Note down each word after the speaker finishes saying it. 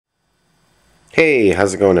Hey,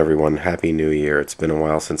 how's it going everyone? Happy New Year. It's been a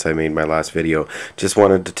while since I made my last video. Just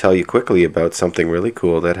wanted to tell you quickly about something really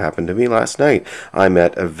cool that happened to me last night. I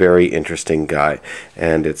met a very interesting guy,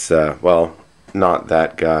 and it's, well, not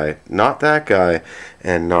that guy, and not that guy.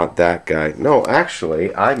 No,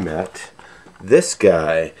 actually, I met this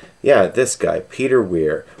guy. Yeah, this guy, Peter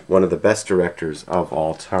Weir, one of the best directors of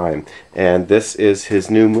all time. And this is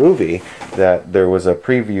his new movie that there was a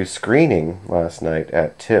preview screening last night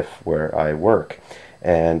at TIFF where I work.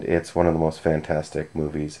 And it's one of the most fantastic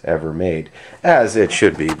movies ever made, as it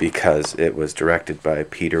should be, because it was directed by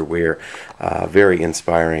Peter Weir. Very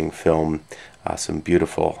inspiring film, some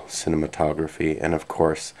beautiful cinematography, and of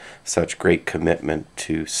course, such great commitment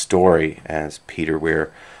to story as Peter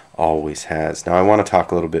Weir always has. Now I want to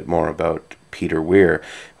talk a little bit more about Peter Weir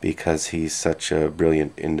because he's such a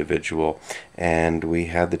brilliant individual, and we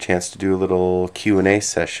had the chance to do a little Q&A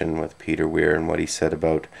session with Peter Weir and what he said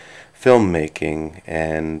about filmmaking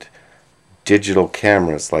and digital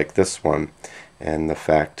cameras like this one, and the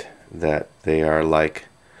fact that they are like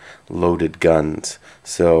loaded guns.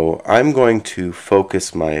 So I'm going to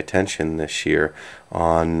focus my attention this year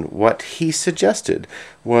on what he suggested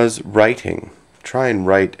was writing. Try and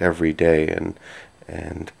write every day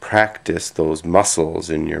and practice those muscles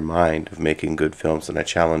in your mind of making good films. And I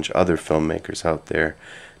challenge other filmmakers out there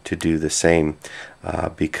to do the same,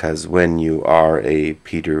 because when you are a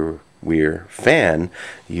Peter Weir fan,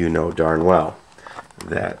 you know darn well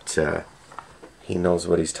that he knows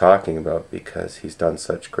what he's talking about because he's done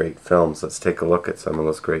such great films. Let's take a look at some of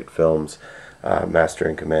those great films. Master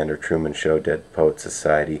and Commander, Truman Show, Dead Poets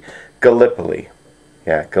Society, Gallipoli.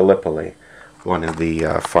 Yeah, Gallipoli. One of the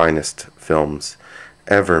finest films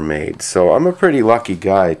ever made. So I'm a pretty lucky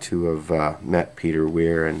guy to have met Peter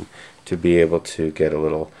Weir and to be able to get a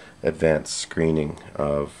little advanced screening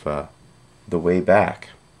of The Way Back.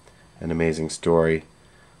 An amazing story.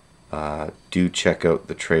 Do check out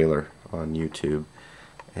the trailer on YouTube.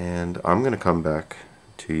 And I'm going to come back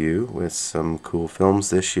to you with some cool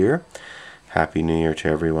films this year. Happy New Year to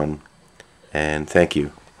everyone. And thank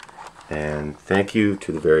you. And thank you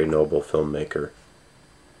to the very noble filmmaker,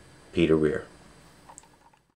 Peter Weir.